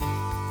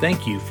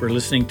Thank you for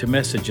listening to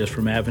messages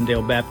from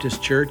Avondale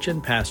Baptist Church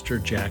and Pastor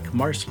Jack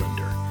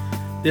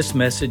Marslander. This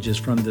message is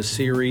from the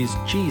series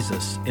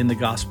Jesus in the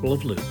Gospel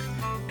of Luke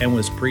and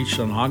was preached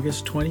on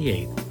August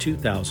 28,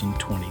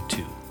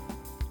 2022.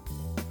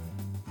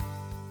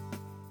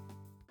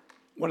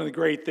 One of the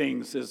great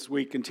things as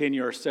we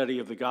continue our study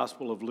of the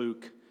Gospel of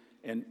Luke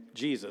and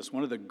Jesus,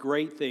 one of the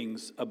great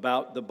things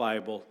about the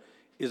Bible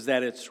is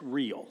that it's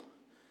real.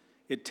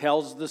 It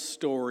tells the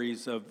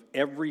stories of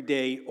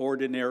everyday,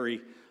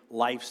 ordinary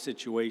life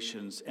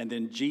situations, and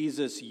then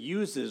Jesus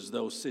uses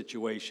those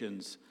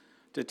situations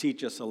to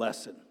teach us a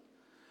lesson.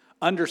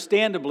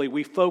 Understandably,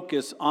 we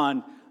focus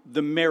on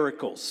the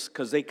miracles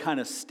because they kind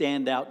of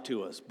stand out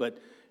to us, but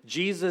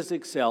Jesus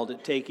excelled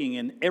at taking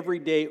an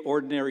everyday,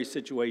 ordinary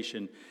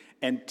situation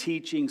and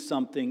teaching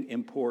something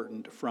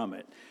important from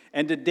it.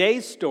 And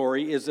today's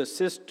story is a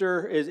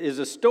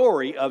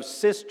story of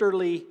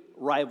sisterly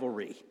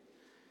rivalry.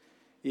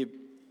 You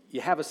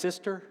have a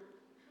sister?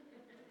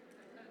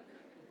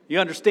 You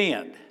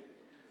understand.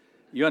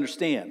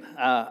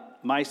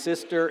 My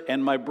sister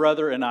and my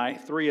brother and I,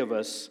 three of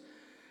us,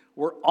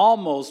 were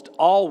almost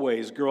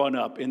always growing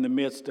up in the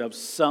midst of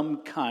some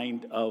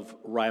kind of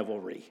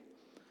rivalry.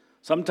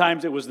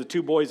 Sometimes it was the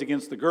two boys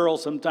against the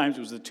girls. Sometimes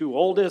it was the two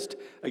oldest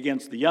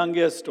against the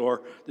youngest,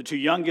 or the two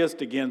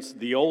youngest against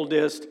the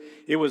oldest.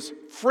 It was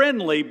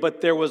friendly,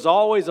 but there was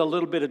always a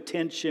little bit of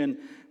tension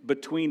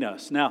between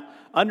us. Now,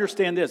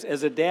 understand this.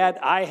 As a dad,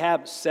 I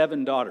have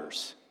 7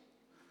 daughters.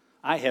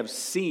 I have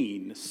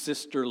seen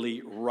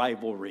sisterly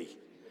rivalry.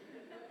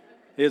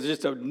 It's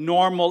just a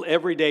normal,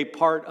 everyday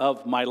part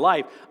of my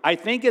life. I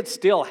think it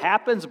still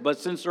happens, but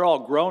since they're all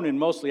grown and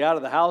mostly out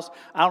of the house,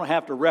 I don't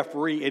have to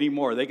referee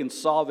anymore. They can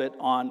solve it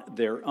on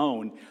their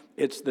own.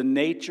 It's the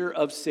nature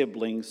of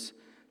siblings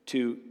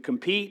to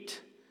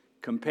compete,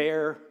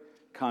 compare,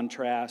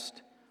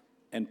 contrast,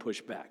 and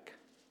push back.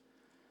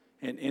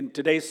 And in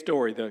today's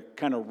story, the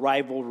kind of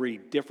rivalry,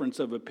 difference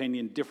of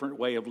opinion, different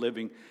way of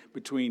living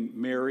between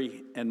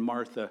Mary and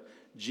Martha,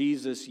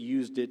 Jesus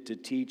used it to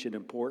teach an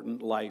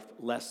important life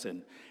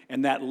lesson.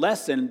 And that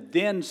lesson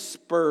then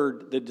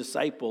spurred the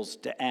disciples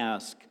to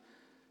ask,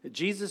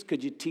 Jesus,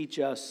 could you teach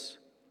us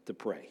to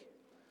pray?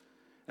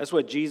 That's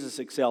what Jesus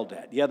excelled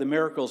at. Yeah, the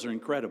miracles are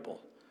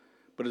incredible,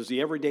 but it was the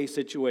everyday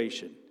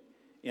situation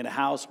in a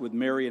house with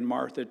Mary and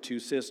Martha, 2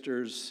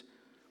 sisters,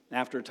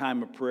 after a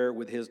time of prayer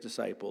with his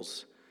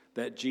disciples,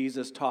 that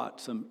Jesus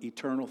taught some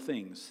eternal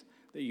things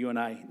that you and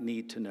I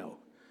need to know.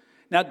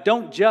 Now,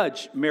 don't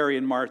judge Mary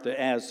and Martha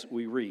as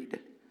we read,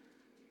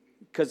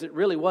 because it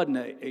really wasn't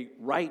a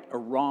right or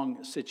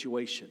wrong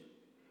situation.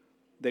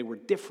 They were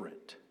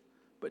different,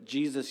 but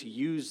Jesus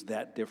used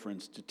that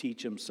difference to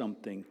teach them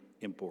something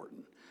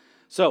important.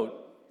 So,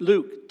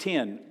 Luke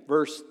 10,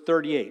 verse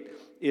 38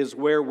 is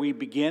where we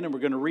begin, and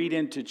we're going to read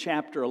into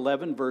chapter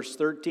 11, verse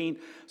 13.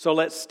 So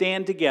let's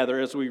stand together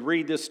as we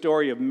read this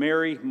story of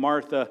Mary,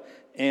 Martha,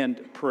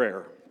 and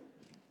prayer.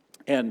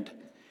 And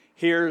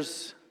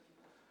here's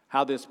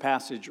how this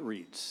passage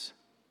reads.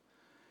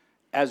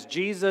 As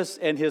Jesus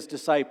and his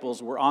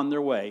disciples were on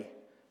their way,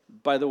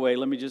 by the way,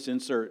 let me just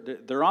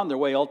insert, they're on their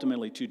way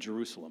ultimately to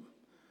Jerusalem.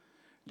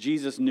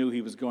 Jesus knew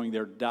he was going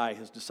there to die.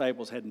 His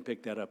disciples hadn't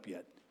picked that up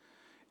yet.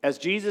 As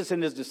Jesus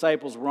and his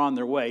disciples were on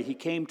their way, he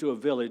came to a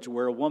village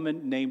where a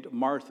woman named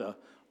Martha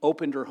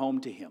opened her home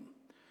to him.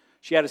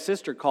 She had a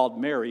sister called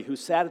Mary who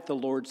sat at the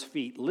Lord's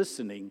feet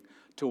listening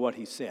to what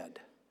he said.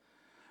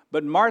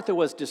 But Martha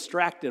was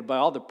distracted by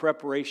all the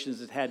preparations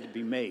that had to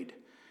be made.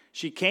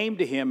 She came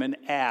to him and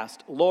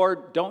asked,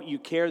 Lord, don't you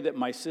care that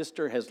my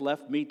sister has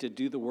left me to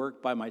do the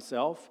work by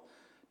myself?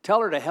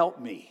 Tell her to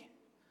help me.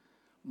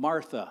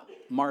 Martha,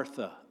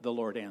 Martha, the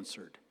Lord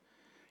answered,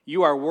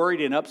 you are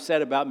worried and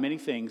upset about many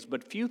things,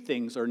 but few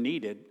things are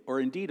needed, or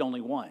indeed only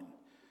one.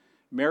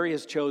 Mary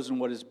has chosen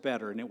what is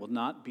better, and it will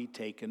not be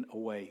taken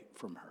away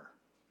from her.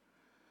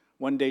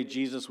 One day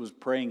Jesus was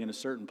praying in a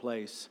certain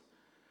place.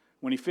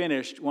 When he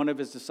finished, one of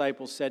his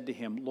disciples said to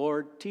him,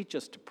 Lord, teach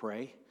us to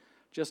pray,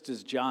 just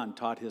as John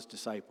taught his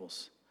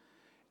disciples.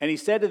 And he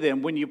said to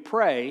them, when you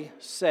pray,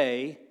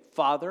 say,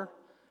 Father,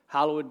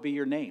 hallowed be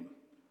your name.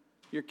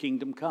 Your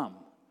kingdom come.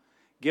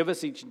 Give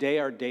us each day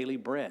our daily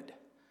bread.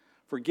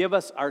 Forgive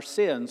us our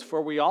sins,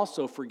 for we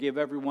also forgive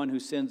everyone who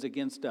sins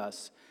against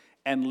us,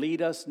 and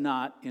lead us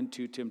not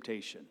into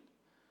temptation.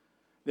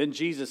 Then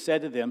Jesus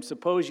said to them,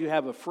 suppose you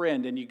have a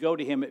friend and you go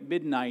to him at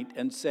midnight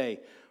and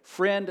say,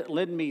 friend,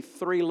 lend me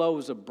 3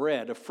 loaves of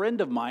bread. A friend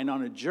of mine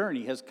on a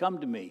journey has come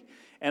to me,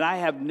 and I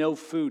have no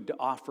food to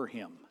offer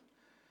him.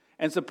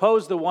 And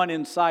suppose the one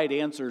inside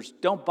answers,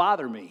 don't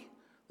bother me.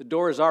 The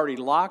door is already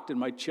locked and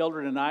my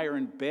children and I are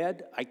in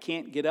bed. I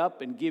can't get up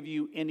and give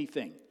you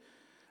anything.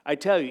 I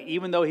tell you,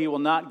 even though he will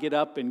not get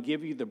up and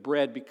give you the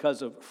bread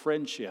because of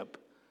friendship,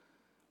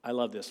 I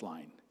love this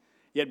line,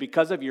 yet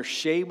because of your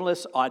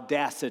shameless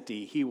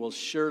audacity, he will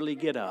surely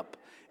get up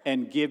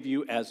and give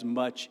you as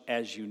much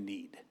as you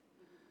need.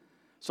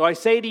 So I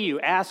say to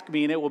you, ask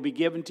me and it will be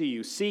given to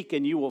you. Seek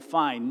and you will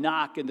find.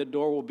 Knock and the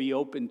door will be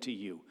opened to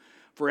you.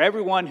 For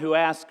everyone who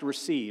asks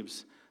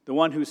receives. The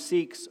one who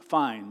seeks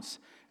finds.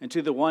 and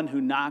to the one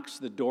who knocks,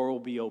 the door will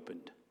be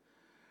opened.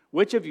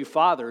 Which of you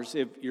fathers,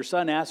 if your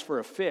son asks for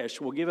a fish,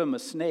 will give him a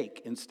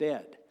snake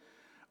instead?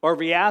 Or if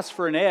he asks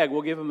for an egg,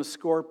 will give him a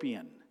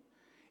scorpion?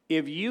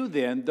 If you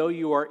then, though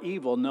you are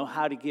evil, know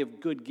how to give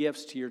good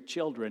gifts to your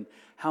children,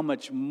 how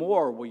much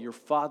more will your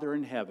Father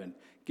in heaven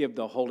give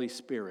the Holy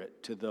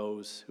Spirit to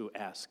those who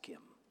ask him?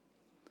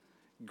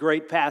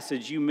 Great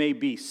passage. You may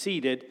be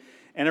seated.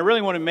 And I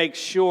really want to make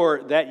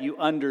sure that you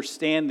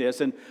understand this.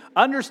 And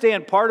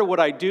understand part of what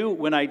I do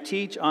when I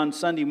teach on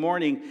Sunday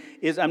morning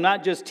is I'm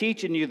not just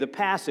teaching you the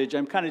passage,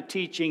 I'm kind of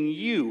teaching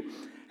you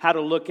how to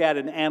look at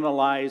and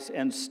analyze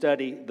and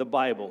study the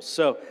Bible.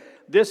 So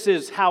this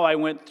is how I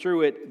went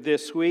through it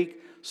this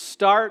week.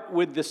 Start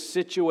with the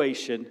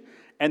situation.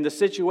 And the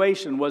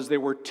situation was there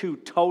were two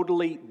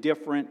totally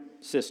different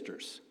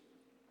sisters.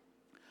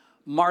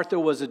 Martha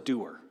was a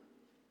doer.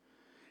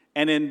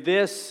 And in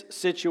this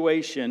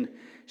situation,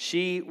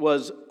 she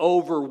was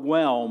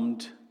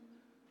overwhelmed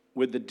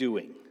with the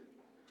doing.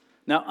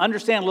 Now,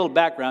 understand a little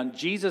background.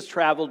 Jesus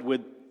traveled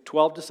with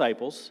 12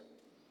 disciples.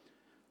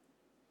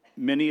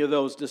 Many of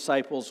those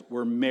disciples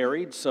were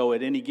married, so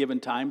at any given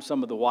time,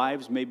 some of the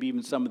wives, maybe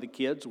even some of the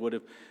kids, would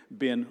have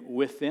been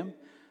with them.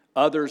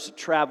 Others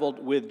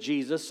traveled with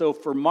Jesus. So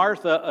for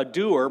Martha, a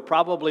doer,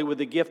 probably with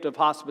the gift of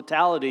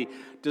hospitality,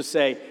 to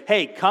say,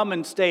 hey, come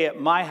and stay at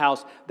my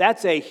house,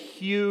 that's a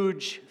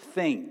huge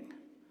thing.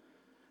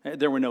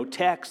 There were no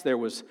texts, there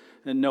was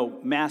no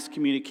mass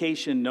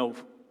communication, no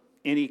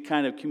any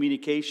kind of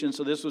communication.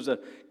 So this was a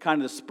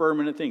kind of the spur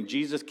minute thing.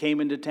 Jesus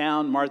came into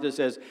town. Martha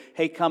says,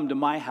 hey, come to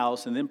my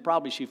house. And then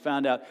probably she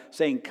found out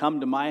saying come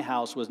to my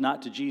house was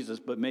not to Jesus,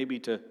 but maybe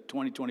to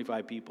 20,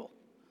 25 people.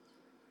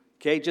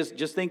 Okay,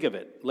 just think of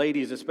it.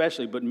 Ladies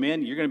especially, but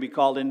men, you're going to be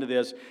called into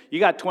this. You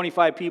got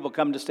 25 people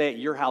coming to stay at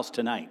your house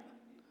tonight.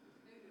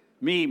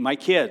 Me, my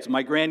kids,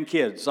 my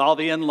grandkids, all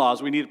the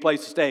in-laws, we need a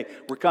place to stay.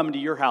 We're coming to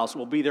your house.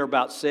 We'll be there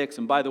about 6.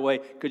 And by the way,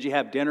 could you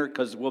have dinner?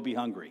 Because we'll be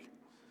hungry.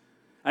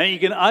 I mean, you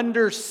can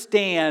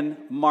understand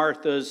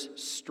Martha's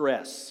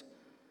stress.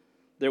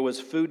 There was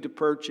food to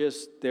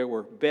purchase. There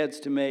were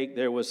beds to make.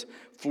 There was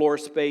floor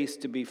space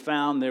to be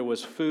found. There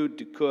was food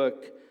to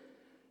cook.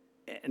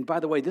 And by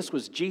the way, this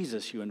was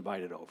Jesus you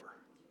invited over.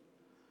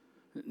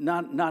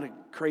 Not a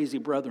crazy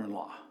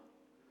brother-in-law.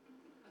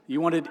 You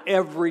wanted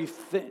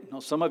everything. No,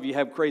 some of you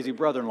have crazy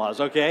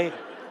brother-in-laws, okay?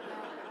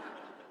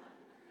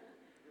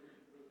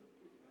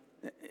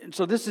 And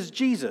so this is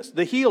Jesus,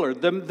 the healer,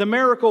 the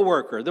miracle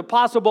worker, the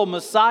possible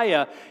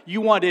Messiah. You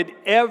wanted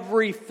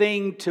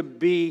everything to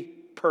be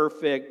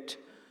perfect.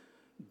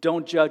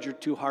 Don't judge her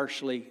too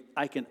harshly.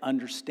 I can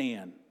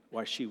understand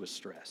why she was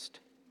stressed.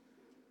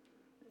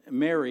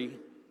 Mary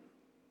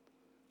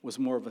was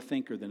more of a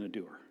thinker than a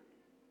doer.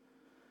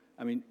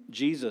 I mean,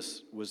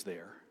 Jesus was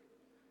there.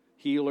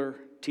 Healer,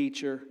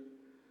 teacher,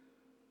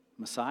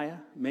 Messiah,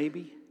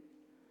 maybe.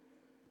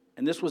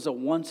 And this was a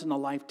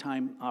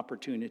once-in-a-lifetime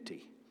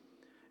opportunity.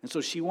 And so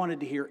she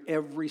wanted to hear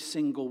every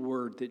single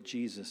word that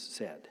Jesus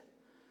said.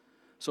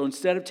 So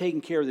instead of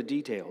taking care of the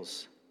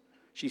details,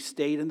 she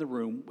stayed in the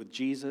room with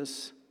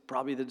Jesus,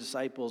 probably the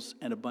disciples,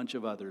 and a bunch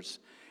of others,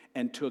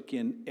 and took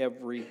in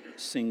every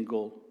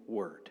single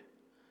word.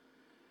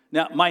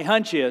 Now, my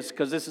hunch is,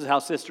 because this is how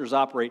sisters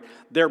operate,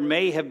 there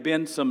may have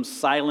been some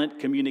silent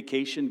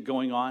communication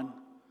going on.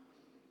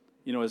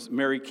 You know, as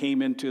Mary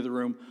came into the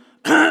room,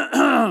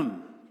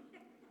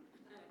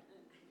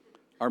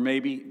 or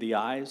maybe the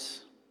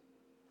eyes,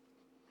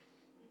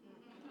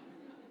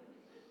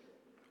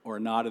 or a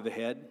nod of the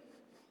head,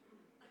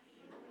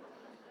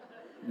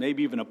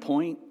 maybe even a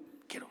point.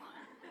 Get on.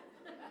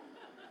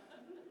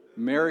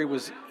 Mary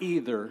was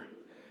either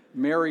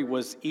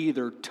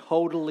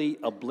totally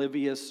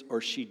oblivious or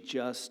she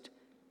just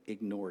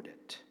ignored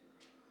it.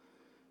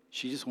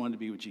 She just wanted to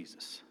be with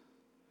Jesus.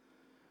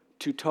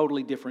 Two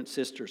totally different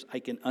sisters. I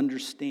can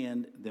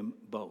understand them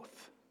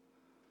both.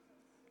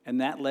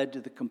 And that led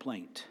to the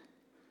complaint,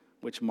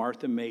 which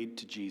Martha made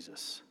to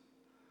Jesus.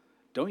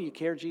 Don't you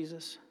care,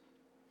 Jesus?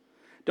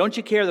 Don't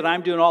you care that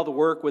I'm doing all the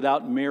work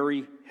without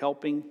Mary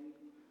helping?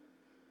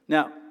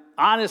 Now,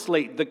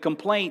 honestly, the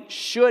complaint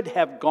should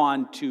have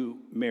gone to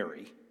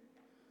Mary.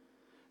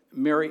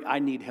 Mary, I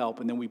need help,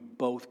 and then we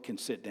both can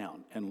sit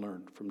down and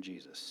learn from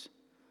Jesus.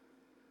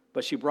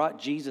 But she brought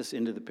Jesus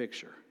into the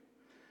picture,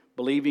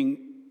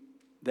 believing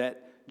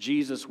that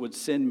Jesus would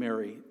send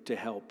Mary to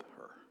help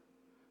her,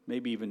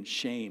 maybe even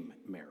shame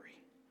Mary.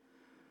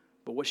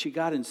 But what she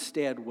got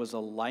instead was a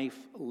life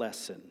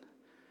lesson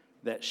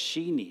that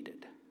she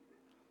needed,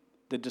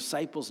 the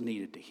disciples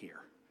needed to hear,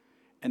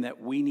 and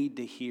that we need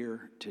to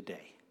hear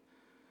today.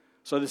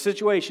 So the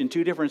situation,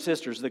 two different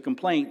sisters, the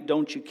complaint,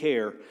 don't you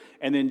care?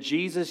 And then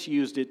Jesus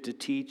used it to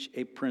teach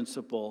a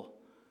principle,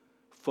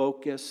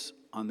 focus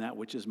on that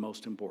which is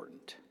most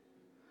important.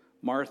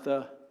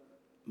 Martha,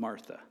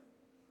 Martha,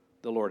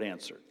 the Lord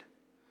answered,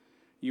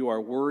 you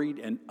are worried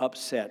and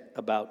upset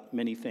about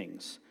many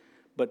things,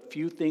 but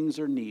few things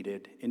are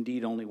needed,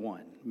 indeed only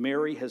one.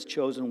 Mary has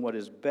chosen what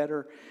is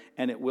better,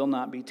 and it will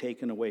not be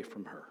taken away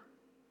from her.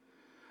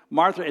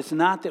 Martha, it's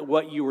not that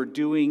what you are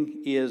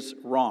doing is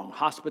wrong.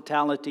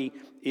 Hospitality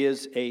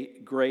is a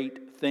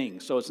great thing.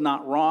 So it's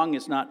not wrong,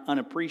 it's not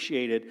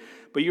unappreciated,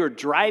 but you're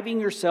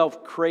driving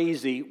yourself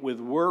crazy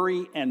with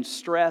worry and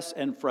stress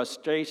and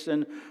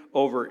frustration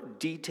over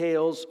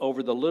details,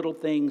 over the little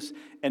things.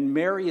 And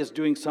Mary is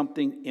doing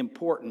something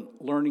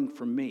important, learning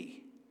from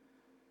me.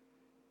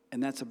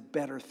 And that's a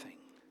better thing.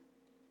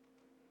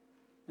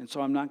 And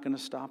so I'm not going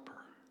to stop her.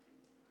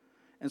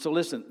 And so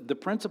listen, the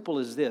principle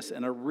is this,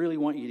 and I really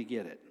want you to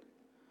get it.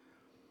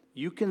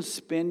 You can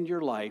spend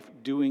your life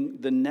doing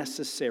the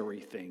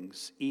necessary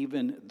things,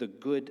 even the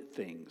good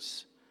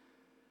things,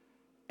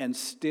 and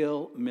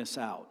still miss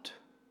out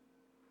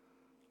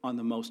on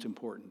the most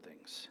important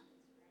things.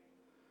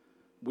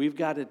 We've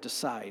got to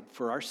decide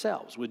for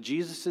ourselves, with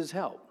Jesus'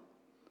 help,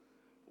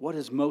 what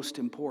is most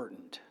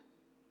important,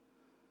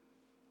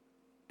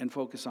 and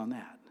focus on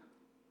that.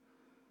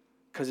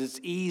 Because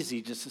it's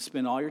easy just to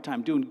spend all your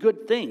time doing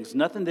good things,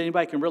 nothing that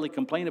anybody can really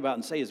complain about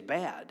and say is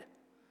bad.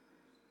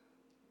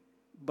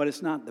 But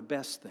it's not the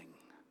best thing.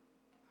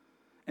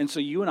 And so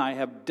you and I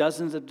have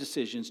dozens of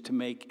decisions to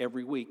make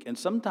every week. And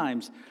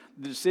sometimes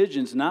the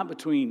decision's not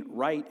between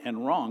right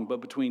and wrong, but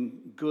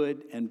between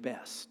good and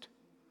best.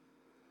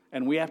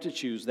 And we have to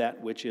choose that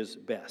which is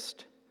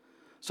best.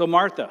 So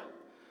Martha,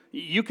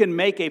 you can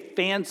make a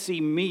fancy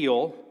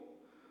meal,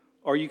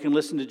 or you can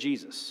listen to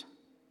Jesus.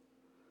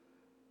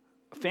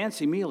 A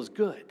fancy meal is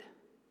good.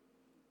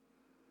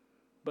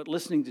 But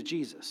listening to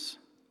Jesus,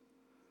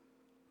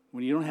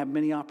 when you don't have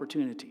many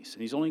opportunities,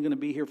 and he's only going to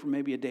be here for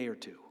maybe a day or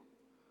two,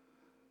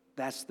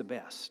 that's the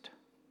best.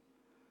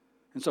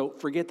 And so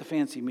forget the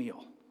fancy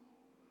meal.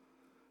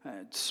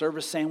 Serve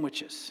us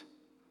sandwiches.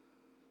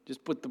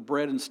 Just put the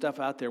bread and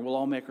stuff out there. We'll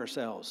all make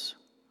ourselves.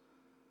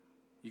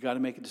 You got to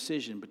make a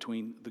decision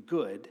between the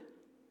good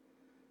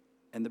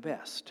and the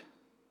best.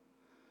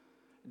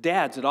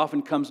 Dads, it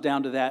often comes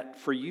down to that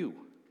for you.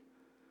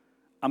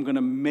 I'm going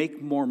to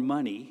make more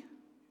money,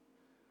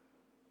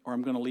 or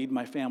I'm going to lead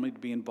my family to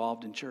be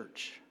involved in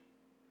church.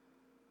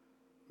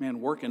 Man,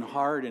 working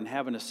hard and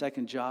having a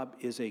second job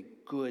is a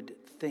good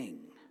thing.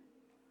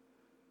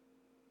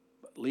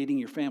 But leading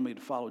your family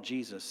to follow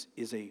Jesus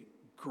is a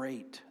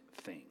great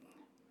thing.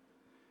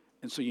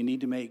 And so you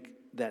need to make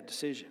that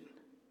decision.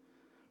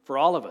 For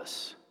all of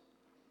us,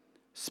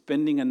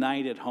 spending a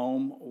night at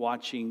home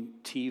watching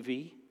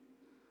TV,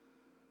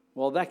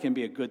 well, that can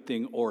be a good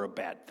thing or a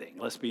bad thing.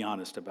 Let's be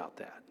honest about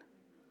that.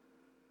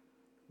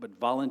 But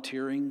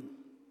volunteering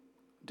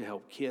to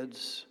help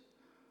kids,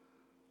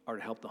 or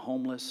to help the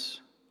homeless,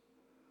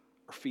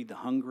 or feed the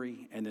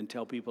hungry, and then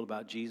tell people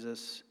about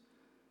Jesus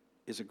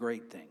is a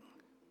great thing.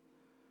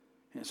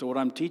 And so what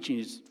I'm teaching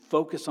is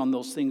focus on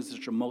those things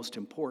that are most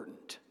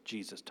important,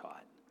 Jesus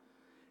taught,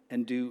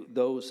 and do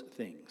those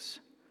things.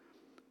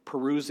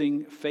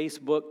 Perusing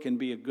Facebook can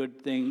be a good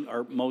thing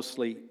or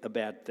mostly a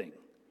bad thing.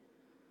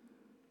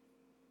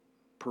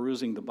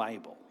 Perusing the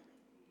Bible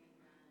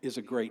is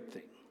a great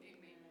thing.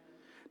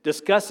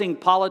 Discussing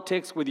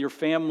politics with your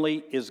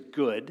family is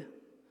good.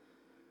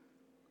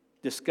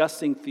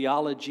 Discussing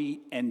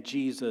theology and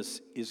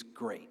Jesus is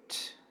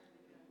great.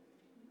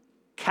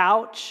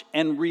 Couch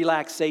and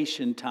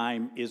relaxation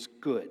time is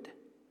good.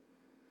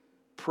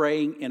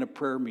 Praying in a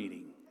prayer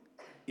meeting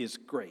is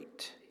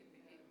great.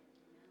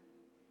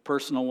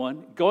 Personal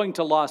one, going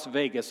to Las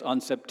Vegas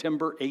on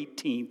September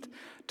 18th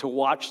to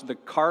watch the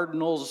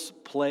Cardinals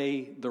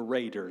play the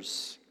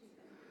Raiders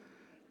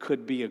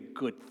could be a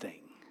good thing.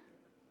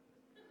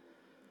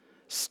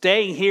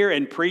 Staying here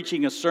and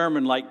preaching a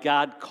sermon like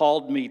God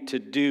called me to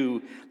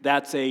do,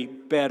 that's a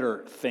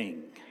better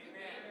thing.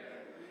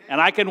 And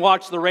I can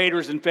watch the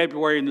Raiders in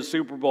February in the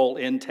Super Bowl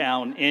in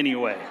town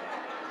anyway.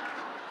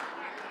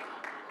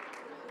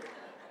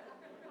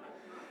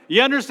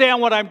 You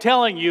understand what I'm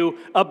telling you?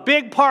 A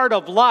big part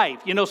of life,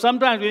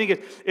 sometimes we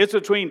think it's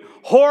between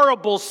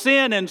horrible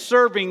sin and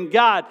serving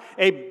God.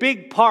 A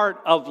big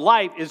part of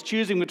life is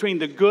choosing between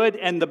the good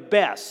and the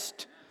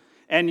best.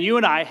 And you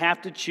and I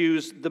have to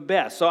choose the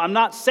best. So I'm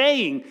not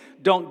saying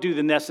don't do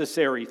the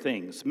necessary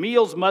things.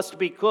 Meals must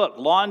be cooked.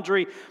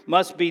 Laundry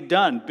must be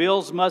done.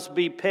 Bills must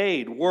be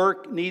paid.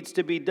 Work needs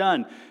to be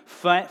done.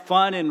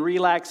 Fun and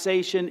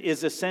relaxation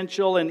is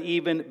essential and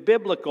even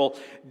biblical.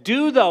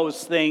 Do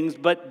those things,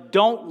 but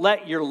don't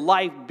let your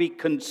life be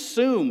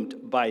consumed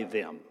by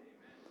them.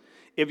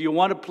 If you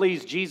want to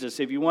please Jesus,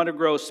 if you want to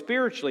grow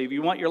spiritually, if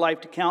you want your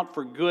life to count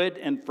for good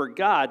and for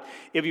God,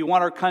 if you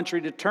want our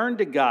country to turn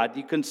to God,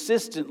 you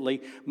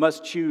consistently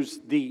must choose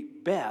the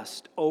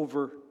best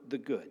over the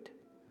good.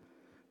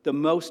 The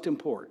most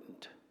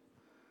important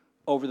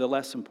over the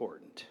less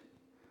important.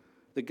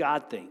 The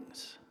God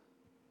things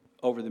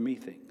over the me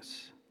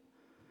things.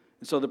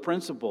 And so the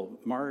principle,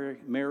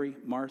 Mary,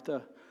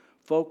 Martha,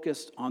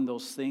 focused on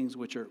those things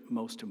which are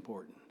most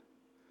important.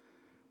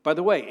 By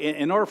the way,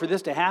 in order for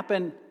this to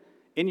happen,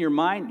 in your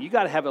mind, you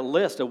got to have a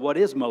list of what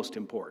is most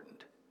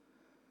important.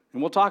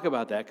 And we'll talk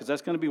about that because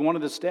that's going to be one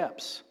of the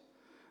steps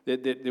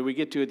that we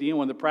get to at the end.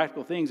 One of the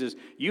practical things is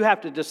you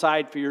have to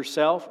decide for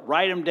yourself,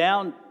 write them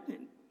down,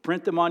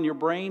 print them on your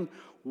brain.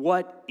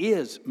 what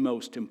is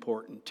most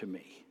important to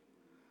me?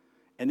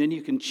 And then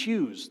you can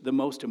choose the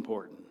most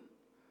important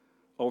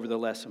over the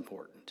less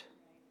important.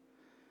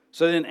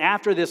 So then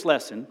after this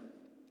lesson,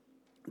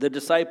 the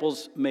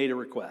disciples made a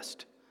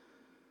request.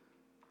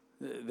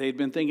 They'd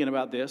been thinking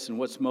about this and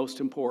what's most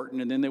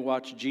important, and then they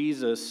watched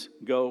Jesus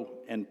go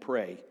and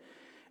pray.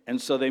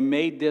 And so they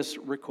made this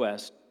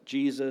request: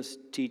 Jesus,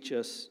 teach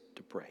us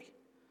to pray.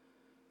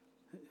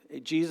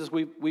 Jesus,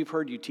 we've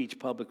heard you teach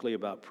publicly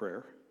about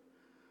prayer.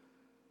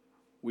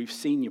 We've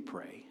seen you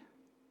pray.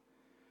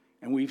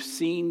 And we've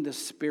seen the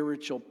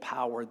spiritual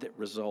power that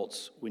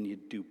results when you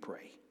do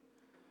pray.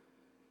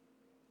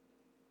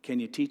 Can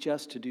you teach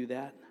us to do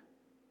that?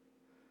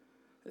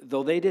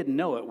 Though they didn't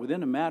know it,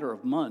 within a matter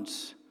of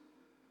months,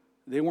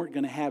 they weren't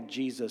going to have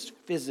Jesus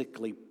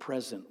physically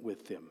present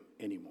with them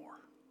anymore.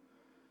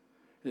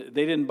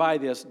 They didn't buy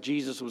this.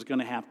 Jesus was going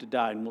to have to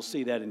die, and we'll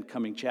see that in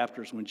coming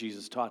chapters when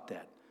Jesus taught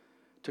that.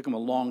 It took them a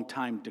long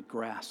time to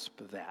grasp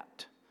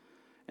that.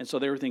 And so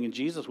they were thinking,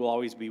 Jesus will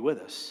always be with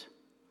us.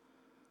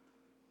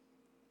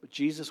 But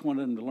Jesus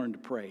wanted them to learn to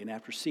pray, and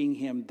after seeing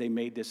him, they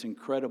made this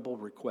incredible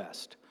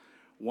request,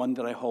 one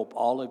that I hope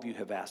all of you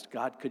have asked.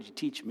 God, could you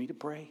teach me to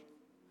pray?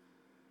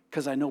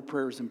 Because I know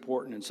prayer is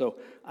important, and so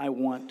I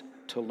want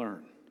to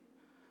learn.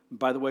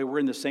 By the way, we're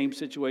in the same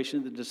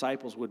situation the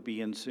disciples would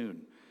be in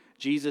soon.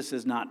 Jesus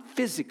is not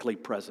physically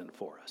present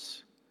for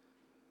us.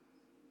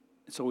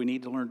 So we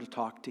need to learn to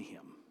talk to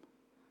him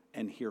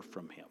and hear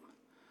from him.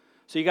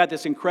 So you got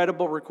this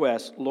incredible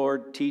request,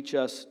 Lord, teach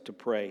us to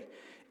pray.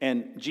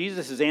 And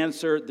Jesus'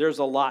 answer, there's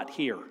a lot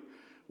here.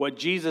 What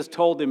Jesus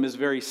told them is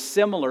very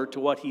similar to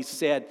what he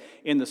said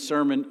in the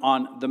Sermon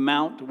on the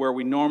Mount, where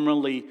we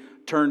normally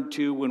turn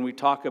to when we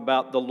talk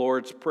about the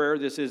Lord's Prayer.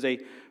 This is a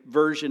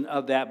version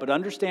of that. But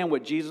understand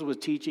what Jesus was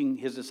teaching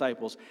his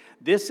disciples.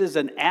 This is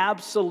an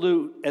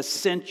absolute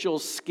essential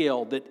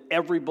skill that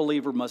every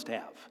believer must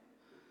have.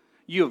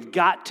 You have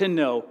got to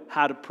know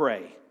how to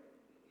pray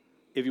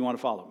if you want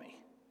to follow me.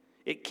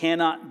 It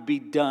cannot be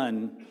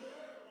done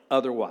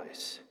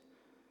otherwise.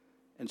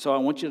 And so I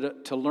want you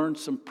to learn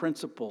some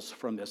principles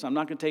from this. I'm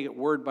not going to take it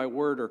word by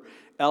word or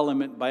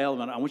element by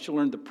element. I want you to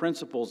learn the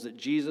principles that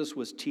Jesus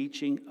was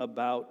teaching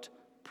about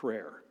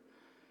prayer.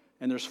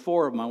 And there's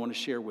 4 of them I want to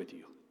share with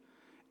you.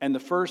 And the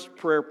first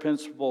prayer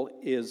principle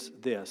is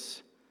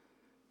this: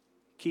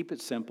 keep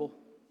it simple.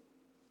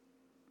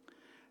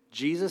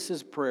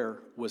 Jesus' prayer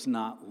was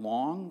not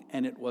long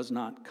and it was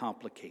not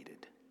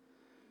complicated.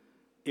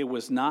 It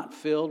was not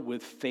filled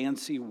with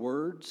fancy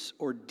words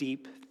or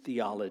deep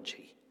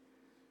theology.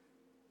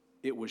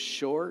 It was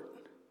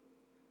short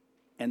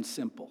and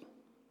simple.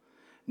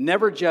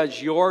 Never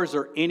judge yours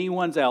or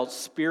anyone else's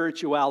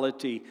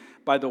spirituality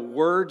by the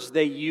words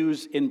they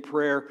use in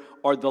prayer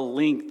or the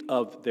length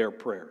of their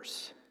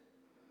prayers.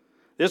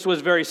 This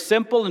was very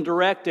simple and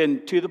direct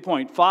and to the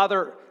point.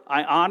 Father,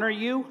 I honor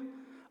you.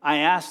 I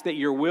ask that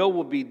your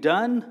will be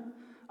done.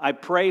 I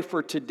pray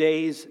for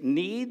today's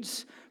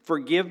needs.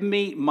 Forgive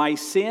me my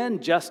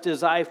sin just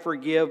as I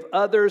forgive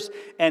others,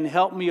 and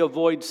help me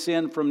avoid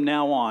sin from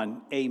now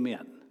on.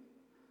 Amen.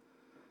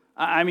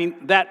 I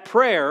mean, that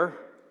prayer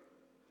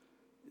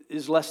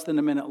is less than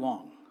a minute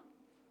long.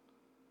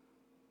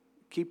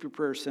 Keep your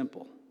prayer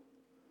simple.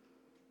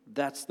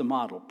 That's the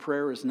model.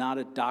 Prayer is not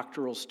a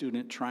doctoral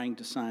student trying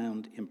to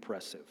sound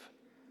impressive.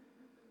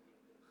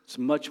 It's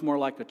much more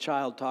like a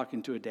child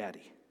talking to a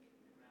daddy.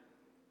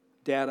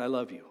 Dad, I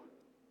love you.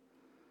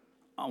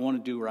 I want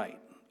to do right.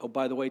 Oh,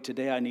 by the way,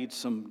 today I need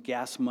some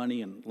gas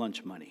money and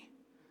lunch money.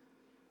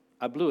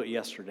 I blew it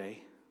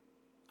yesterday.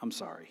 I'm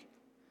sorry.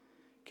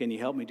 Can you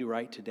help me do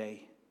right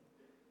today?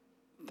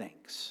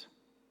 Thanks.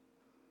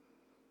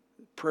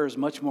 Prayer is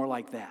much more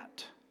like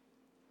that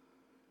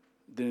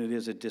than it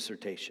is a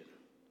dissertation.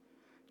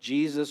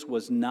 Jesus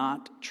was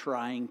not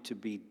trying to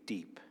be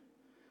deep.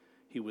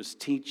 He was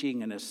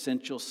teaching an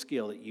essential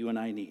skill that you and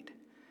I need.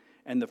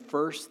 And the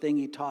first thing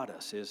he taught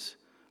us is,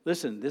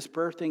 listen, this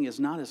prayer thing is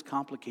not as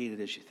complicated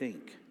as you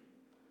think.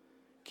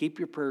 Keep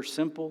your prayer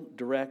simple,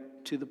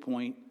 direct, to the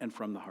point, and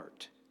from the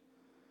heart.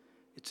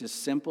 It's as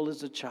simple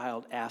as a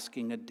child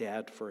asking a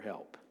dad for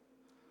help.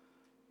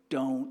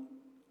 Don't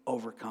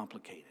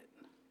overcomplicate it.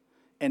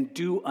 And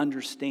do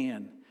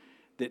understand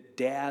that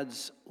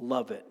dads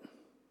love it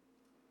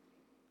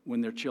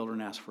when their children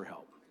ask for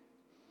help.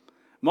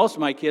 Most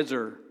of my kids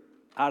are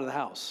out of the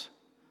house.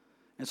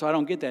 And so I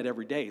don't get that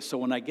every day. So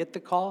when I get the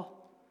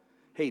call,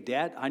 hey,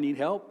 Dad, I need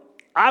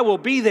help, I will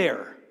be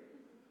there.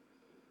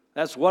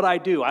 That's what I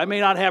do. I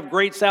may not have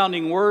great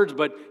sounding words,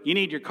 but you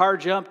need your car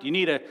jumped, you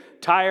need a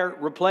tire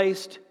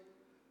replaced,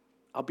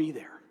 I'll be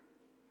there.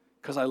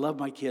 Because I love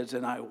my kids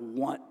and I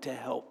want to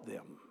help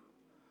them.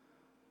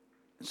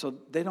 And so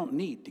they don't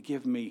need to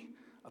give me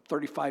a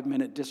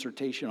 35-minute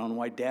dissertation on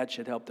why dad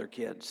should help their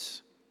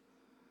kids.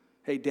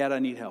 Hey, Dad, I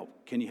need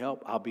help. Can you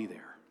help? I'll be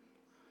there.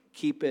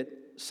 Keep it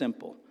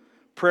simple.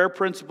 Prayer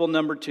principle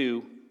number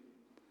 2,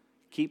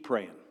 keep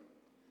praying.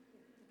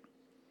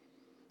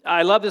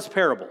 I love this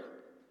parable.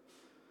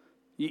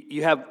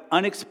 You have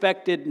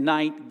unexpected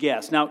night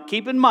guests. Now,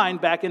 keep in mind,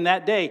 back in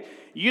that day,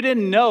 you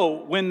didn't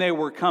know when they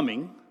were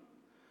coming.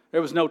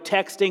 There was no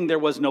texting, there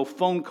was no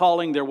phone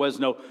calling, there was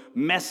no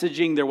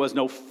messaging, there was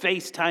no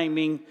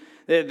FaceTiming.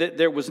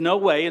 There was no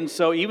way. And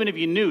so even if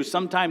you knew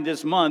sometime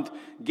this month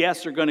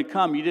guests are going to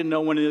come, you didn't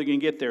know when they were going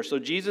to get there. So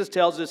Jesus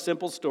tells this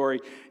simple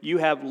story. You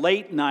have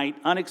late night,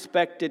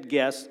 unexpected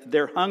guests.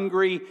 They're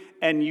hungry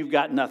and you've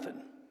got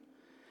nothing.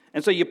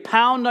 And so you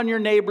pound on your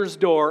neighbor's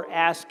door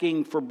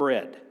asking for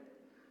bread.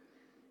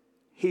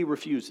 He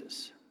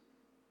refuses.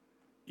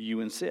 You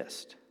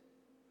insist.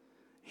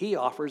 He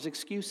offers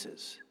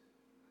excuses.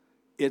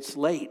 It's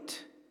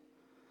late.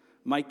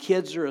 My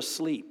kids are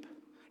asleep.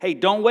 Hey,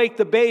 don't wake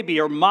the baby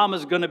or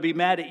mama's going to be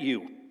mad at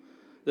you.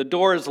 The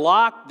door is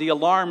locked. The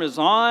alarm is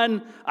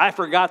on. I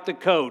forgot the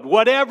code.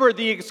 Whatever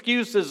the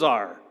excuses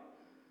are,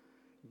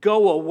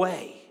 go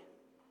away.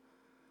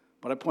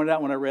 But I pointed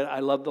out when I read, I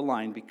love the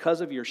line,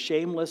 because of your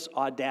shameless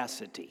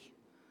audacity.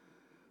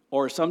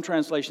 Or some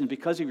translations,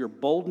 because of your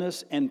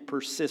boldness and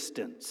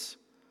persistence.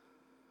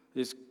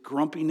 This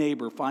grumpy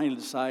neighbor finally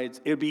decides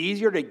it would be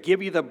easier to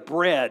give you the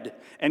bread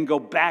and go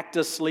back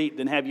to sleep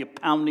than have you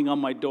pounding on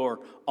my door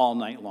all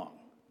night long.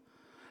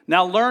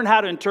 Now learn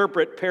how to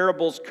interpret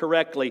parables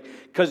correctly,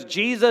 because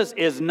Jesus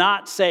is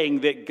not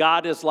saying that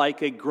God is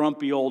like a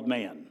grumpy old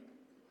man.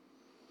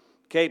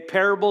 Okay,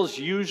 parables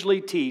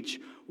usually teach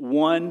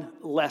one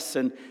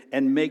lesson,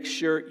 and make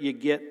sure you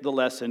get the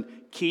lesson.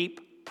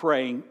 Keep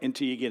praying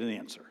until you get an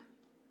answer.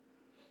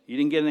 You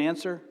didn't get an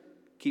answer?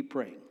 Keep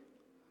praying.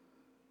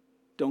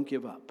 Don't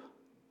give up.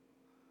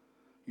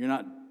 You're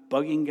not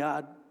bugging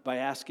God by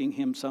asking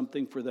him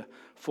something for the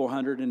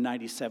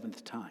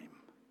 497th time.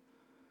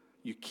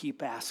 You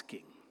keep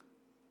asking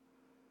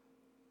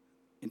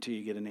until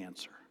you get an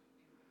answer.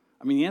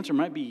 I mean, the answer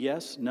might be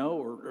yes, no,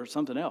 or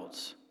something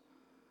else.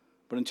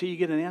 But until you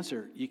get an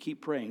answer, you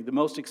keep praying. The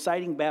most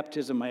exciting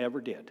baptism I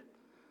ever did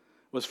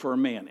was for a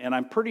man. And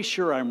I'm pretty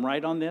sure I'm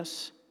right on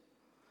this.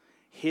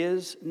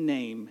 His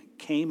name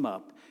came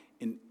up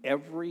in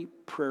every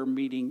prayer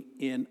meeting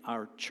in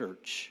our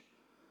church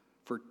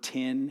for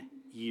 10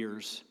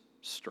 years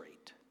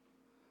straight.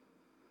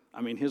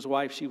 I mean, his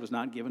wife, she was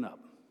not giving up.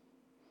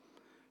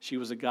 She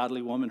was a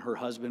godly woman. Her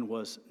husband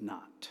was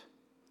not.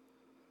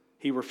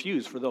 He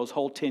refused for those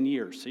whole 10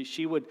 years. See,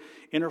 she would,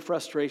 in her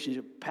frustration, she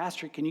said,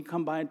 Pastor, can you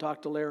come by and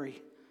talk to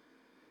Larry?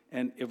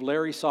 And if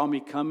Larry saw me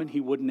coming, he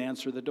wouldn't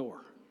answer the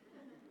door.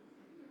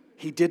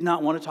 He did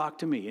not want to talk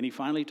to me. And he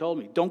finally told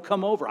me, don't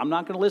come over. I'm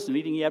not going to listen to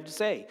anything you have to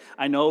say.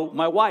 I know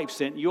my wife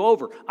sent you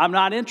over. I'm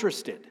not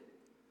interested.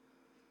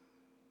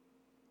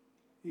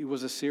 He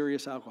was a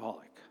serious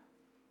alcoholic.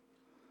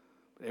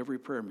 But every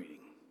prayer meeting,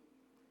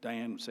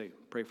 Diane would say,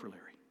 pray for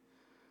Larry.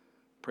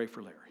 Pray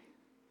for Larry.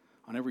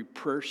 On every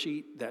prayer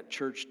sheet that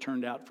church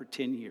turned out for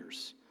 10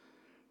 years,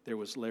 there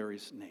was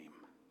Larry's name.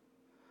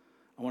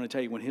 I want to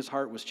tell you, when his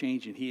heart was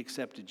changing, he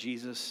accepted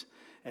Jesus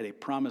at a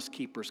Promise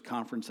Keepers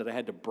conference that I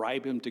had to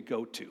bribe him to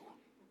go to.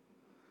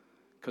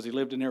 Because he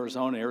lived in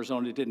Arizona.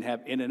 Arizona didn't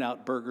have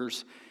In-N-Out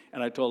burgers.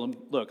 And I told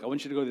him, look, I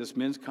want you to go to this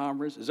men's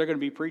conference. Is there going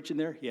to be preaching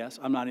there? Yes,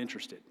 I'm not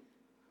interested.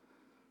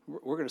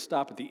 We're going to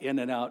stop at the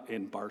In-N-Out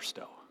in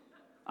Barstow.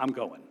 I'm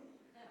going.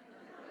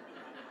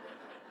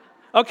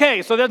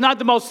 Okay, so that's not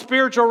the most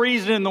spiritual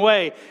reason in the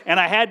way. And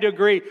I had to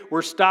agree,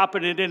 we're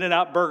stopping at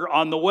In-N-Out Burger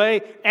on the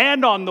way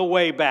and on the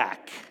way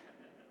back.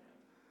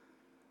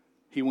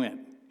 He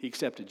went. He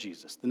accepted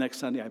Jesus. The next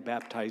Sunday, I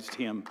baptized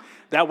him.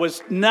 That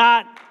was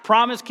not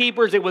Promise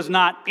Keepers. It was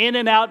not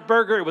In-N-Out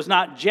Burger. It was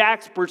not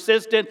Jack's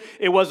Persistent.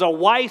 It was a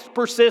wife's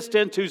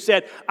persistent who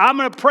said, I'm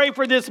going to pray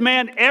for this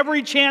man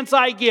every chance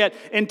I get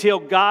until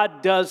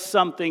God does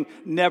something.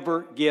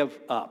 Never give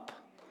up.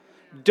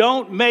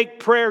 Don't make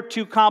prayer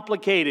too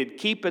complicated.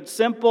 Keep it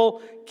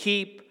simple.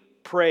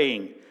 Keep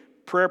praying.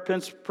 Prayer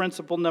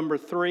principle number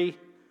 3,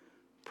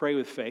 pray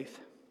with faith.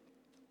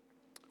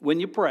 When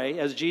you pray,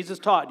 as Jesus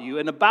taught you,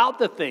 and about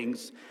the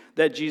things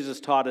that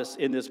Jesus taught us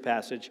in this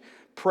passage,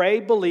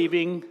 pray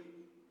believing,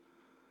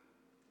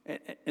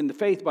 and the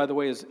faith, by the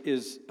way,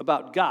 is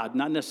about God,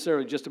 not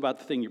necessarily just about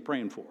the thing you're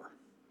praying for.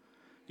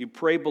 You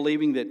pray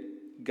believing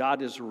that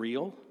God is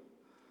real,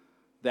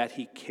 that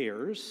he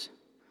cares,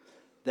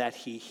 that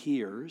he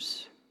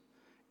hears,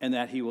 and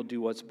that he will do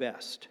what's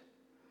best.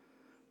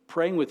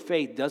 Praying with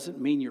faith doesn't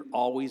mean you're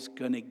always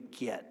going to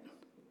get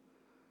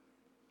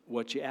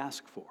what you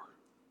ask for.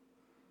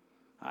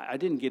 I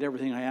didn't get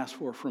everything I asked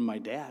for from my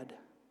dad.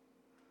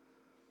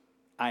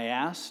 I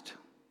asked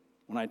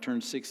when I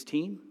turned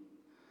 16,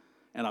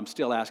 and I'm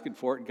still asking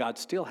for it. God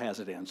still has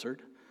it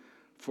answered,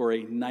 for a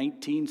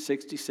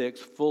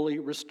 1966 fully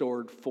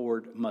restored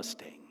Ford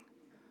Mustang.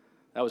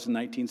 That was in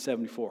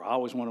 1974. I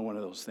always wanted one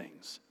of those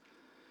things.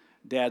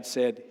 Dad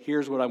said,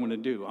 here's what I'm going to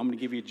do. I'm going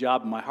to give you a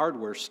job in my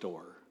hardware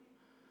store,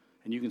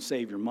 and you can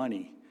save your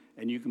money,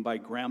 and you can buy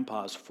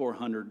Grandpa's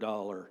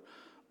 $400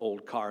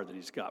 old car that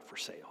he's got for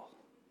sale.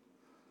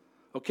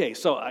 Okay,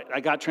 so I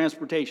got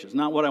transportation. It's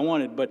not what I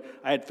wanted, but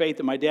I had faith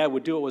that my dad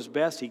would do what was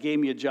best. He gave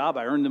me a job.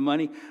 I earned the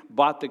money,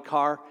 bought the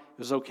car. It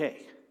was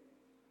okay.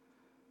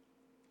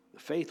 The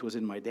faith was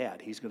in my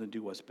dad. He's going to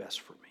do what's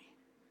best for me.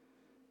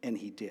 And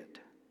he did.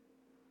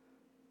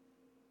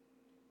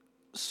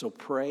 So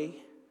pray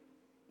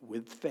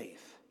with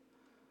faith,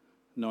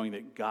 knowing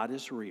that God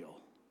is real,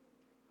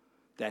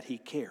 that he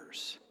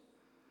cares,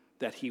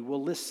 that he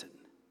will listen,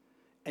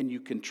 and you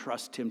can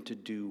trust him to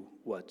do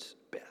what's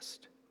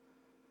best.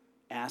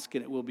 Ask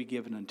and it will be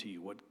given unto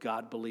you, what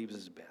God believes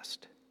is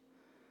best.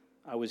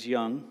 I was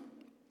young,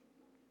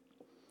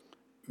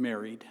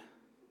 married,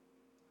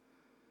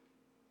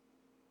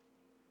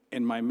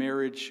 and my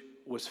marriage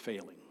was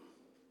failing.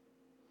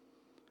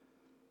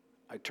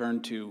 I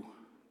turned to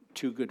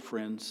two good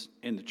friends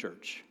in the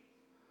church,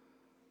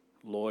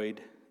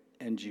 Lloyd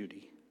and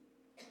Judy.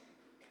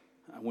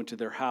 I went to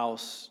their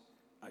house,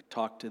 I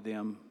talked to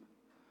them,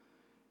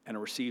 and I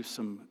received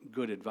some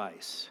good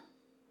advice.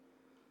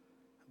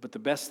 But the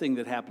best thing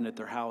that happened at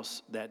their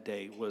house that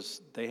day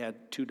was they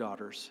had two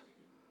daughters,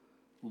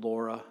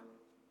 Laura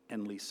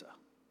and Lisa.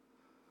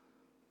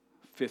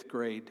 5th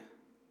grade,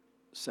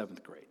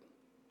 7th grade.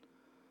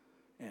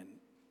 And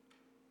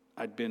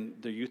I'd been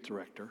their youth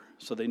director,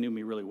 so they knew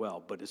me really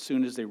well. But as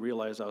soon as they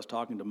realized I was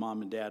talking to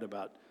mom and dad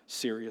about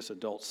serious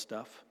adult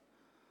stuff,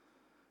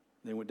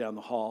 they went down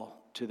the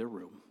hall to their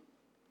room.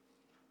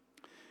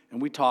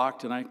 And we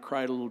talked, and I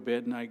cried a little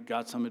bit, and I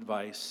got some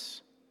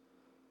advice.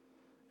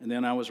 And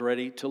then I was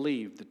ready to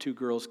leave. The two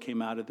girls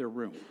came out of their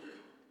room.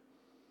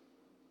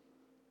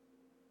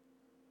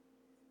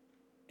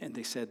 And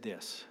they said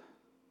this: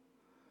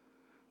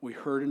 "We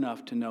heard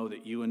enough to know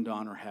that you and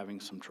Don are having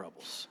some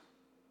troubles.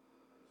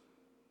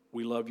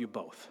 We love you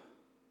both.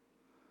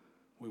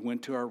 We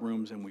went to our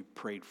rooms and we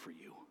prayed for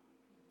you.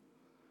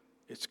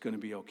 It's going to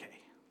be okay."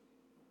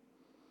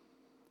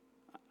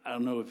 I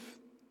don't know if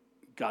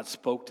God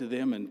spoke to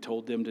them and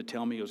told them to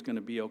tell me it was going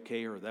to be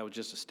okay, or that was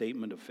just a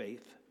statement of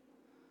faith.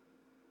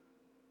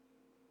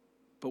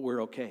 But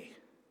we're okay.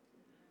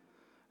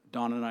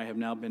 Dawn and I have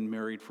now been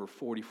married for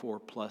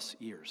 44 plus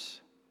years.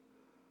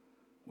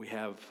 We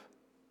have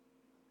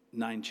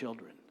 9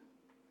 children.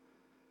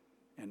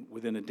 And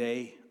within a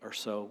day or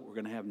so, we're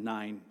going to have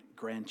 9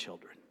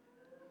 grandchildren.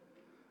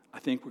 I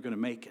think we're going to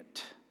make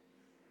it.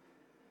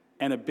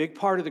 And a big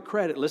part of the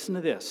credit, listen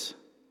to this.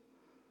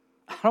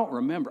 I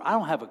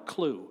don't have a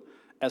clue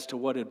as to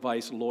what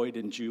advice Lloyd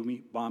and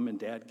Judy, mom and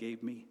dad,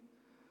 gave me.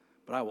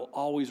 But I will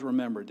always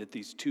remember that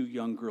these 2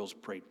 young girls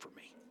prayed for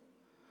me.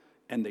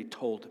 And they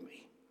told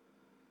me,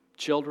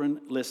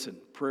 children, listen,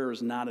 prayer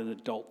is not an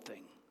adult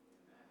thing.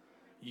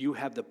 You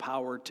have the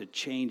power to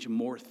change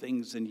more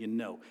things than you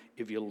know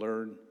if you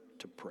learn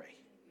to pray.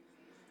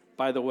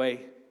 By the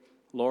way,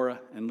 Laura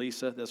and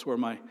Lisa, that's where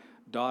my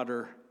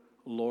daughter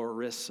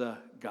Larissa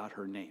got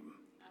her name.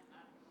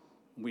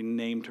 We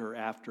named her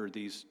after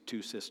these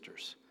 2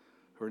 sisters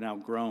who are now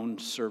grown,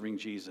 serving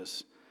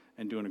Jesus,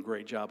 and doing a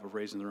great job of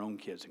raising their own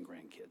kids and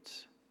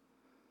grandkids.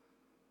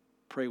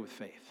 Pray with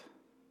faith.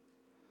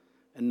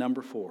 And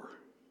number 4,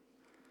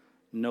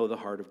 know the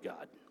heart of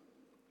God.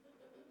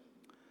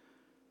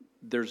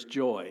 There's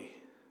joy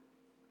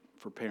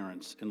for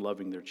parents in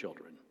loving their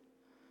children.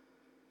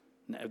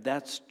 Now, if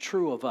that's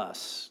true of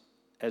us,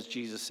 as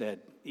Jesus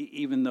said,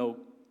 even though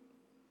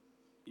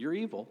you're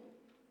evil,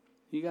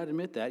 you got to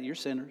admit that, you're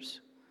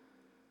sinners.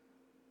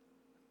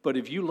 But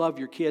if you love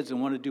your kids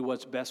and want to do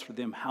what's best for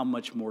them, how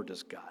much more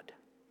does God?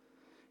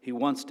 He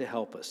wants to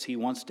help us. He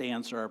wants to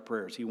answer our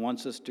prayers. He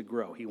wants us to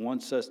grow. He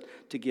wants us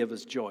to give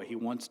us joy. He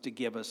wants to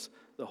give us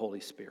the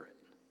Holy Spirit.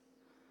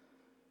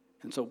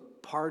 And so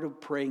part of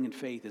praying in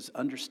faith is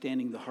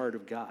understanding the heart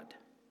of God.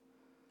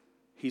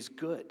 He's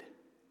good.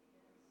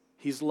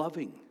 He's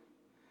loving.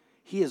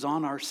 He is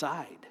on our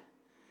side.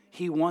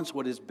 He wants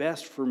what is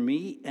best for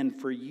me and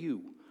for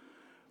you.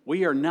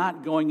 We are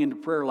not going into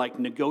prayer like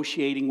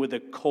negotiating with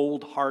a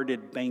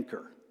cold-hearted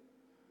banker.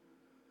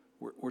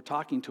 We're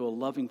talking to a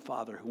loving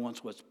Father who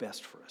wants what's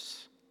best for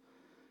us.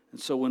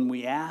 And so when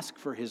we ask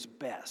for his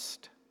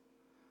best,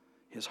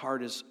 his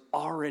heart is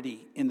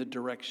already in the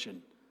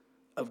direction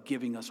of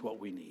giving us what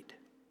we need.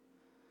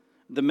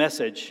 The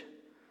Message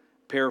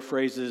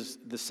paraphrases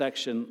the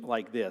section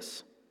like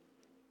this: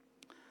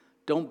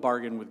 don't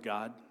bargain with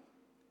God,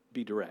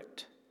 be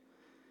direct.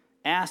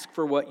 Ask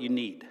for what you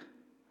need.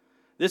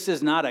 This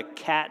is not a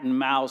cat and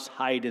mouse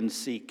hide and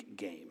seek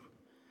game.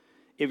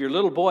 If your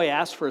little boy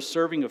asks for a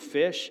serving of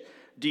fish,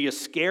 do you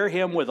scare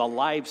him with a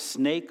live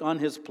snake on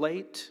his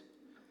plate?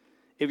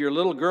 If your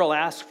little girl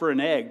asks for an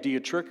egg, do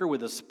you trick her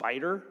with a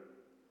spider?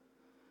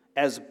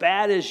 As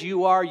bad as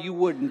you are, you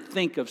wouldn't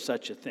think of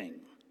such a thing.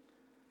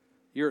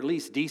 You're at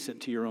least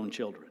decent to your own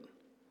children.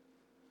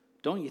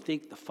 Don't you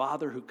think the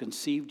Father who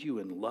conceived you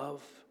in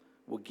love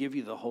will give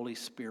you the Holy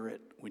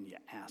Spirit when you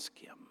ask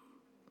him?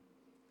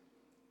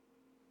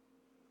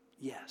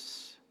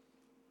 Yes,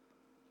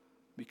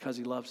 because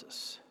he loves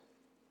us.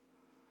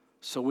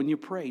 So when you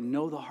pray,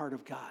 know the heart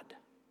of God.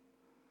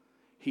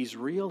 He's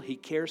real. He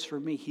cares for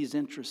me. He's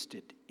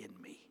interested in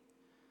me.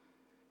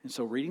 And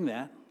so reading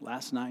that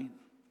last night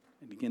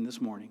and again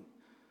this morning,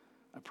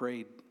 I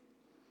prayed,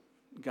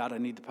 God, I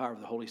need the power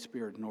of the Holy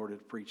Spirit in order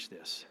to preach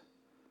this.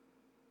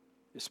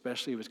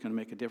 especially if it's going to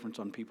make a difference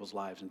on people's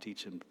lives, and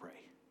teach them to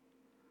pray.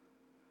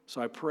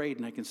 So I prayed,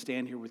 and I can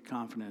stand here with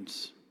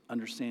confidence,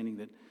 understanding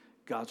that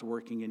God's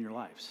working in your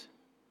lives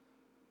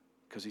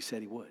because he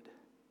said he would,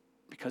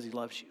 because he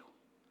loves you,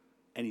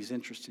 and he's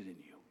interested in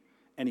you,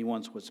 and he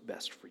wants what's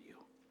best for you.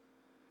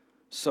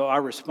 So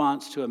our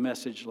response to a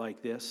message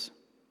like this: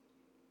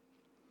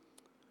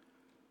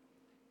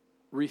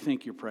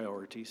 rethink your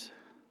priorities.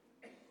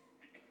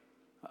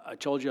 I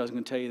told you I was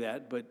going to tell you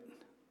that, but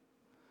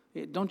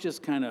don't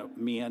just kind of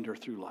meander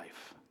through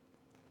life.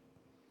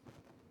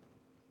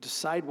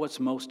 Decide what's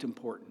most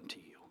important to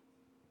you.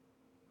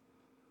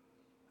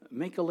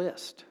 Make a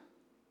list.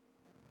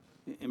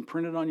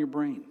 Imprint it on your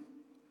brain.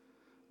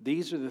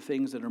 These are the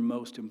things that are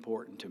most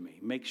important to me.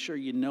 Make sure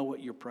you know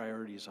what your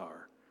priorities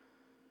are.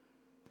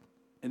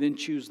 And then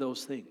choose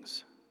those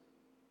things.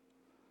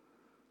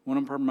 One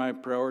of my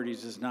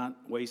priorities is not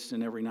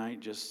wasting every night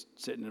just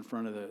sitting in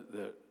front of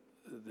the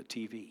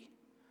TV.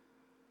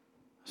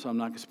 So I'm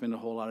not going to spend a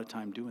whole lot of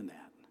time doing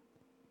that.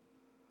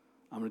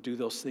 I'm going to do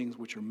those things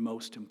which are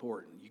most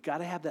important. You got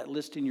to have that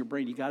list in your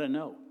brain. You got to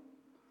know.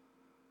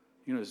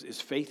 You know, is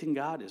faith in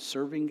God, is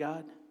serving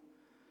God,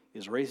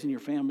 is raising your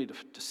family to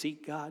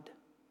seek God,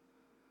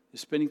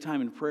 is spending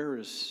time in prayer,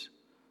 is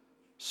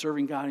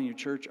serving God in your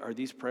church, are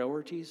these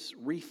priorities?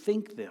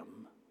 Rethink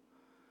them,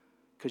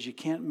 because you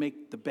can't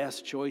make the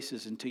best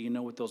choices until you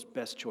know what those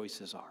best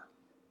choices are.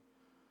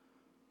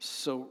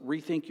 So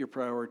rethink your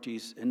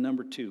priorities. And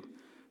number 2,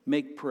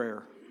 make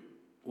prayer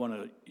one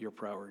of your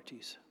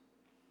priorities.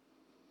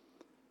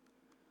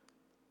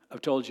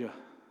 I've told you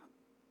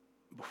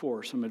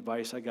before some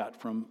advice I got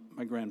from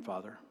my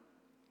grandfather.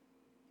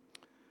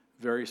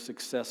 Very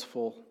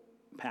successful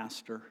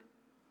pastor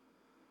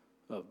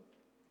of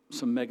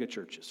some mega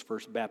churches.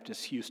 First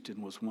Baptist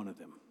Houston was one of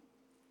them.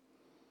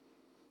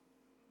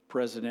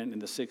 President in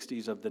the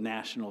 60s of the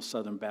National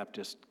Southern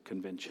Baptist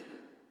Convention.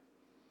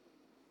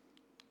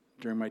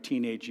 During my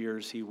teenage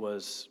years, he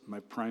was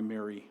my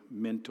primary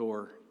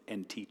mentor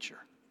and teacher.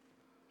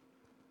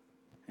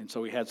 And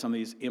so we had some of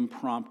these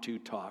impromptu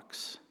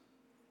talks.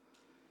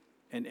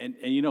 And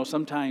you know,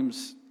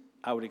 sometimes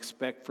I would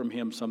expect from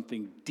him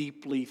something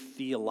deeply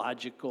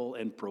theological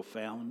and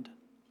profound.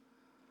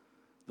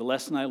 The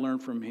lesson I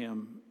learned from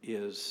him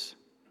is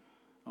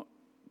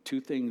 2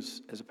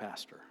 things as a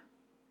pastor.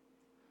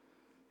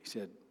 He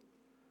said,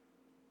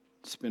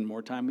 spend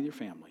more time with your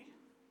family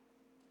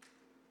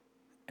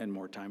and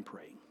more time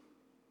praying.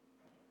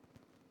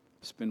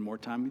 Spend more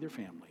time with your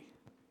family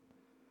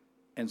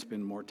and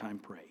spend more time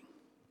praying.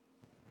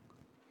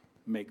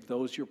 Make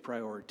those your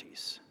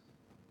priorities,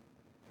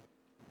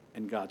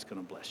 and God's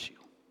going to bless you.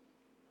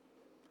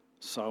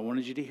 So I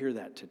wanted you to hear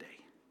that today.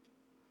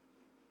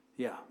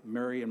 Yeah,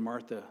 Mary and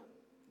Martha,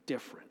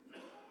 different.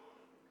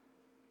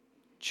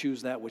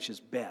 Choose that which is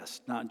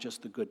best, not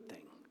just the good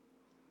thing.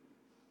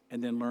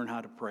 And then learn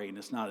how to pray. And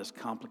it's not as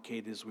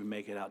complicated as we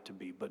make it out to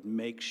be, but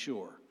make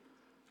sure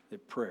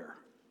that prayer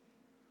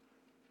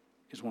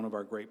is one of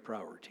our great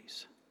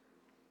priorities.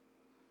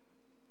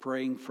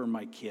 Praying for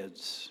my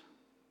kids,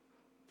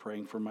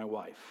 praying for my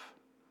wife,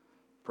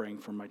 praying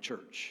for my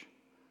church,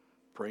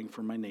 praying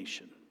for my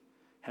nation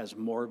has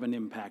more of an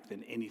impact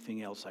than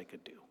anything else I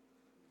could do.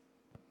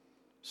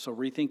 So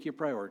rethink your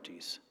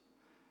priorities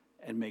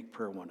and make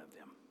prayer one of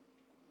them.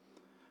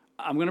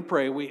 I'm going to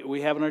pray.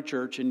 We have in our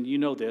church, and you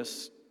know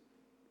this,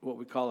 what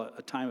we call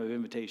a time of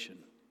invitation,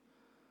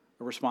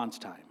 a response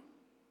time.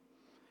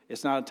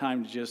 It's not a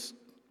time to just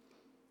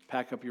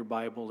pack up your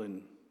Bible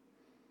and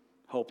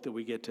hope that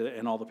we get to,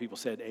 and all the people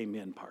said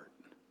amen part.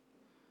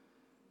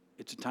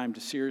 It's a time to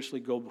seriously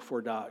go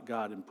before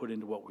God and put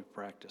into what we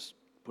practice,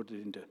 put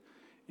it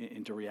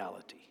into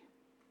reality.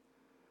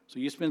 So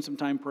you spend some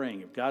time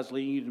praying. If God's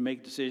leading you to make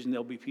a decision,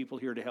 there'll be people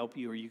here to help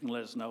you, or you can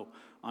let us know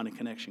on a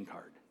connection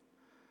card.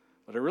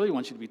 But I really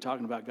want you to be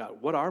talking about, God,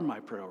 what are my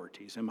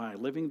priorities? Am I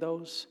living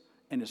those?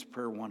 And is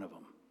prayer one of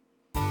them?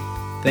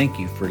 Thank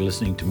you for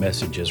listening to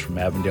messages from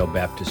Avondale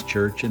Baptist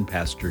Church and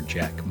Pastor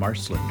Jack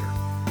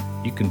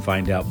Marslender. You can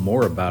find out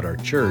more about our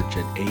church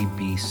at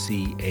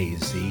abcaz.net,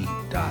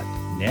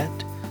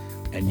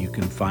 and you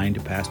can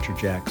find Pastor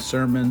Jack's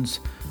sermons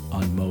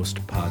on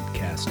most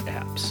podcast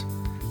apps.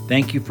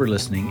 Thank you for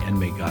listening, and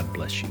may God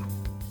bless you.